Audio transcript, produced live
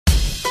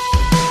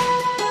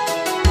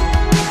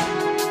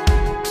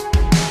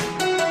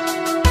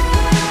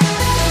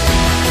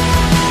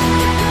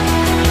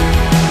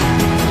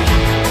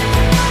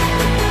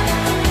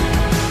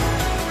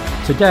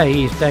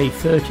Today is day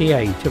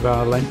 38 of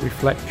our Lent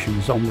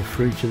reflections on the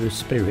fruit of the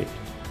Spirit.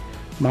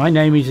 My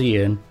name is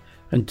Ian,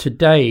 and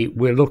today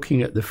we're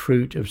looking at the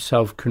fruit of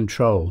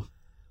self-control.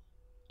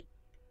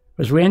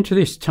 As we enter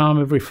this time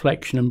of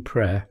reflection and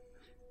prayer,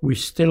 we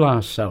still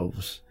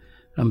ourselves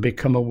and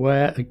become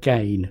aware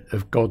again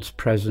of God's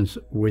presence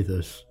with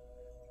us.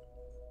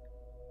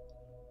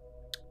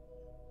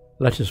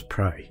 Let us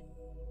pray.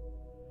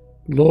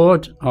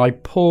 Lord, I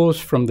pause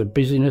from the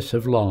busyness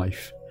of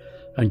life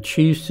and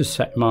choose to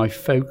set my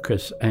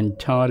focus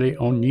entirely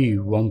on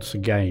you once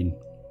again.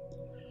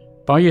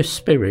 By your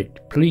Spirit,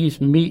 please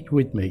meet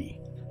with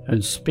me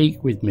and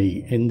speak with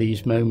me in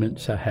these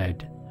moments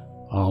ahead.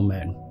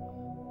 Amen.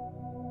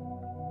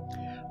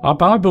 Our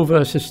Bible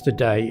verses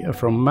today are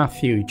from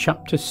Matthew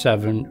chapter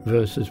 7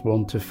 verses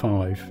 1 to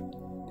 5.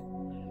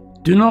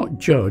 Do not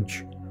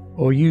judge,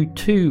 or you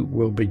too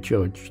will be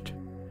judged.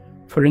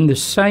 For in the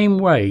same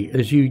way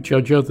as you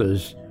judge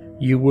others,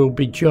 you will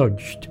be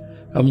judged,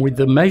 and with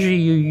the measure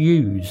you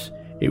use,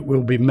 it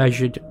will be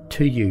measured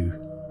to you.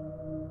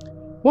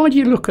 Why do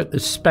you look at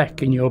the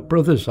speck in your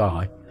brother's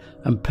eye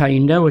and pay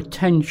no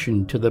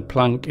attention to the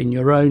plank in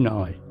your own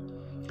eye?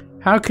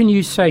 How can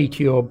you say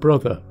to your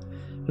brother,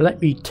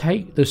 "Let me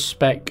take the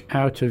speck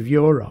out of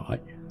your eye,"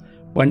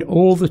 when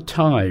all the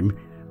time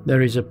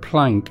there is a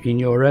plank in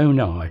your own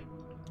eye?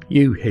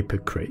 You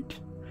hypocrite!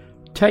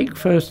 Take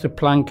first the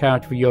plank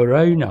out of your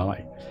own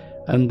eye,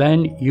 and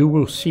then you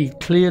will see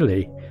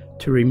clearly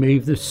to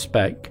remove the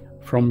speck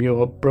from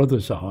your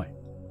brother's eye.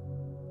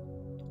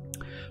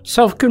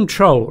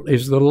 Self-control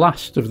is the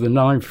last of the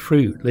 9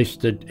 fruit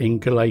listed in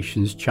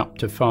Galatians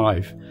chapter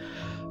 5,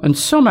 and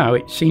somehow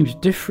it seems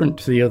different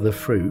to the other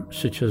fruit,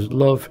 such as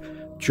love,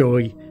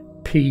 joy,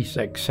 peace,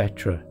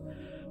 etc.,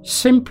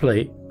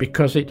 simply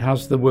because it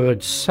has the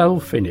word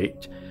self in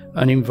it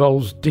and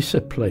involves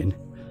discipline,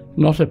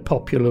 not a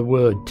popular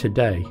word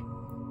today.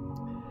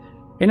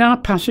 In our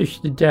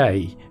passage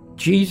today,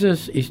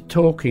 Jesus is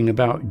talking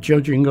about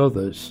judging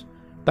others,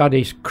 that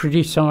is,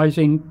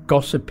 criticising,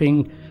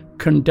 gossiping,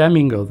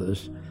 condemning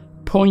others,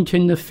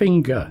 pointing the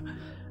finger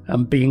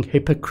and being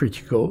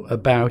hypocritical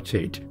about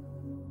it.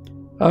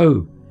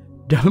 Oh,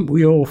 don't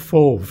we all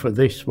fall for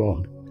this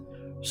one?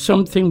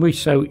 Something we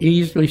so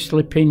easily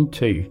slip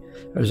into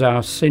as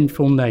our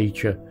sinful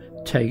nature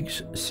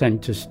takes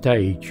centre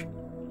stage.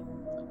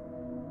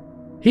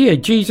 Here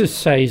Jesus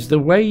says the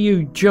way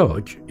you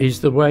judge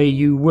is the way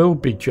you will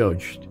be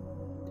judged.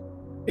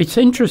 It's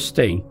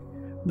interesting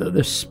that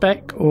the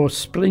speck or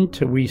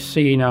splinter we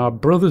see in our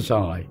brother's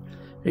eye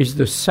is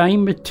the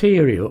same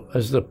material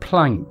as the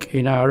plank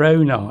in our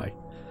own eye.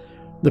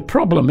 The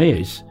problem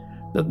is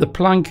that the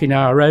plank in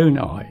our own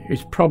eye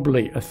is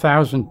probably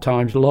 1,000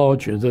 times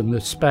larger than the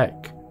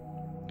speck.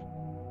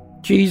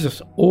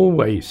 Jesus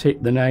always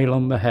hit the nail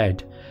on the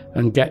head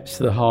and gets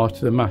to the heart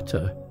of the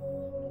matter.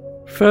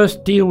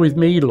 First deal with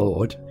me,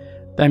 Lord,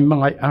 then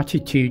my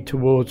attitude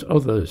towards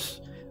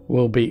others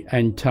will be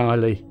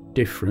entirely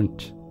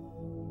different.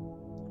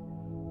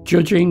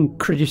 Judging,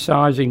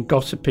 criticising,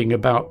 gossiping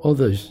about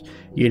others,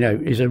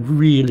 is a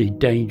really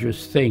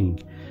dangerous thing.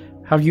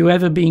 Have you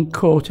ever been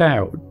caught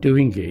out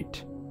doing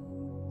it?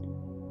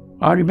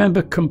 I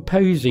remember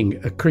composing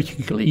a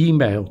critical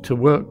email to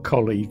work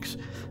colleagues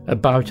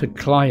about a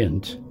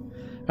client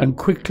and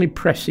quickly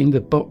pressing the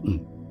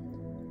button.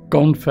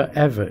 Gone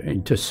forever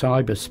into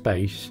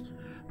cyberspace,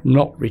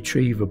 not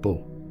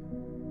retrievable.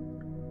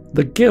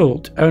 The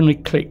guilt only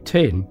clicked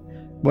in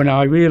when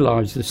I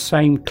realised the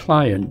same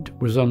client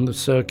was on the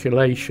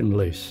circulation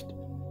list.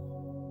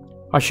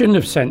 I shouldn't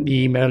have sent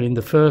the email in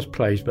the first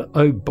place, but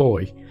oh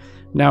boy,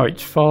 now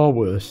it's far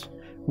worse.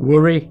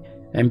 Worry,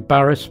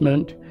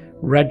 embarrassment,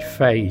 red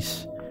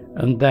face,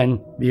 and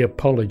then the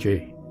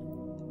apology.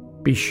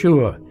 Be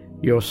sure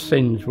your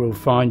sins will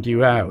find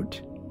you out.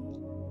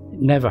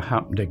 It never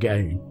happened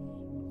again.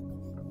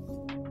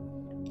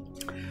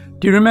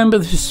 Do you remember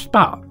the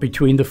spat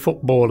between the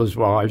footballers'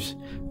 wives,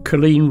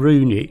 Coleen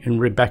Rooney and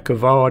Rebecca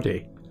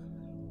Vardy?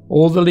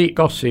 All the leaked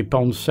gossip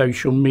on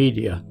social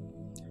media.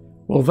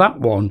 Well,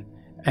 that one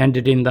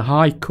ended in the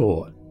High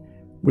Court,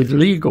 with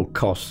legal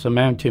costs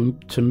amounting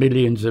to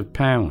millions of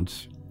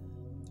pounds.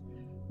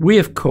 We,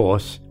 of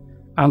course,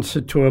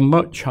 answer to a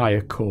much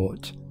higher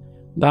court,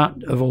 that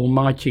of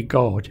Almighty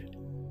God.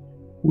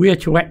 We are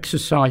to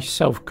exercise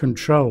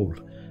self-control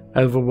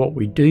over what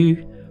we do,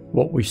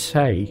 what we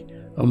say,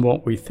 and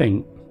what we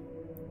think.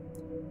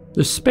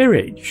 The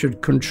Spirit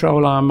should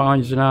control our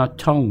minds and our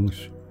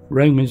tongues.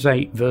 Romans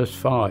 8 verse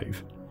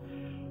 5.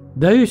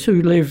 Those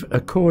who live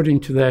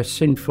according to their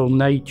sinful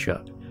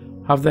nature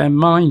have their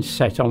minds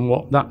set on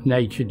what that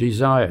nature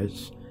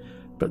desires,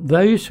 but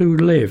those who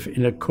live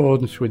in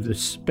accordance with the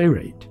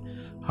Spirit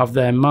have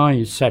their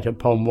minds set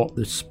upon what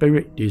the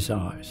Spirit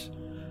desires.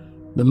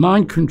 The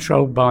mind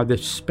controlled by the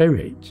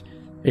Spirit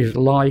is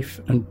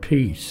life and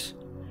peace.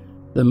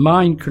 The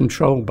mind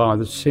controlled by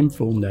the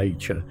sinful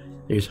nature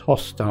is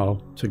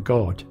hostile to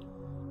God.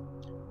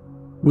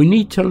 We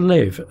need to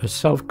live a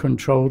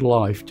self-controlled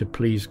life to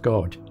please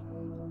God.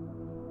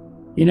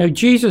 You know,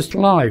 Jesus'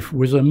 life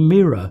was a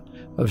mirror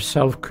of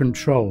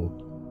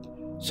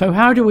self-control. So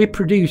how do we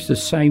produce the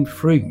same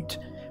fruit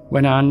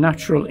when our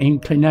natural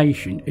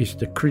inclination is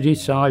to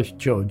criticise,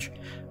 judge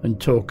and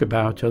talk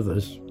about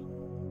others?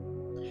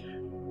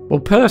 Well,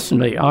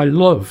 personally, I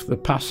love the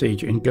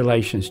passage in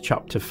Galatians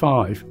chapter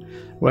 5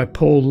 where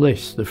Paul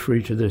lists the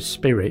fruit of the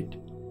Spirit.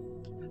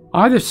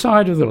 Either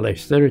side of the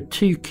list, there are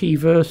two key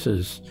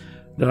verses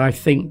that I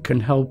think can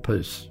help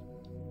us.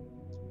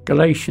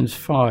 Galatians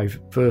 5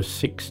 verse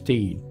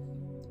 16.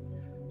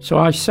 So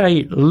I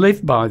say,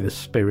 live by the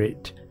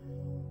Spirit,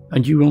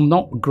 and you will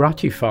not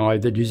gratify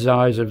the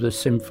desires of the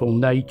sinful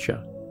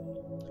nature.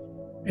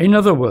 In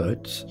other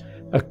words,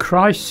 a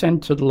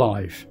Christ-centered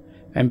life,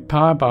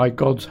 empowered by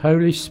God's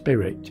Holy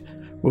Spirit,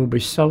 will be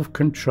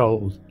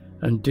self-controlled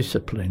and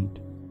disciplined.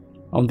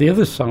 On the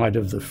other side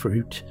of the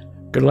fruit,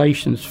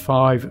 Galatians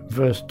 5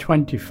 verse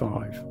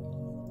 25.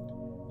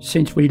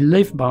 Since we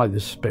live by the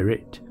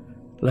Spirit,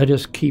 let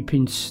us keep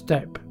in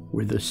step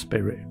with the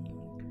Spirit.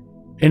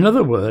 In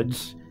other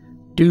words,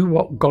 do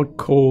what God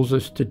calls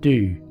us to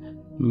do,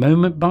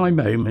 moment by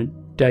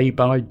moment, day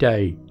by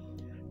day.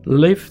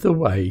 Live the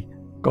way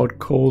God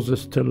calls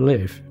us to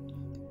live.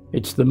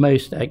 It's the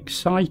most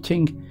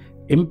exciting,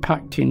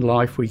 impacting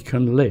life we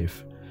can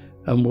live,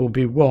 and will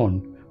be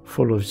one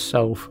full of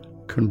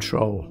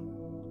self-control.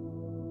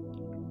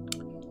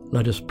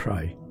 Let us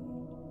pray.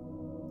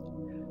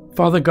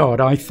 Father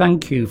God, I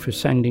thank you for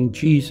sending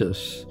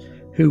Jesus,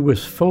 who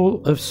was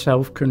full of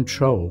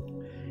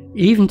self-control,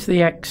 even to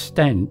the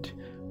extent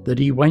that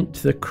he went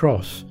to the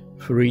cross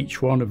for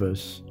each one of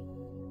us.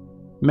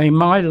 May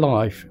my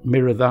life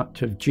mirror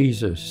that of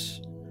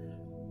Jesus.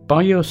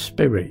 By your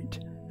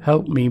Spirit,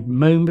 help me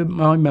moment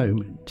by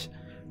moment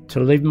to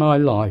live my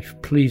life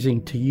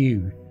pleasing to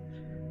you,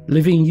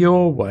 living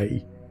your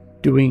way,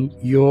 doing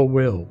your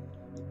will,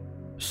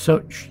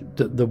 such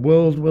that the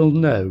world will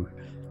know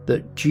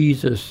that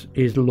Jesus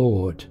is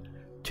Lord,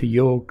 to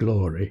your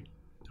glory.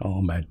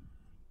 Amen.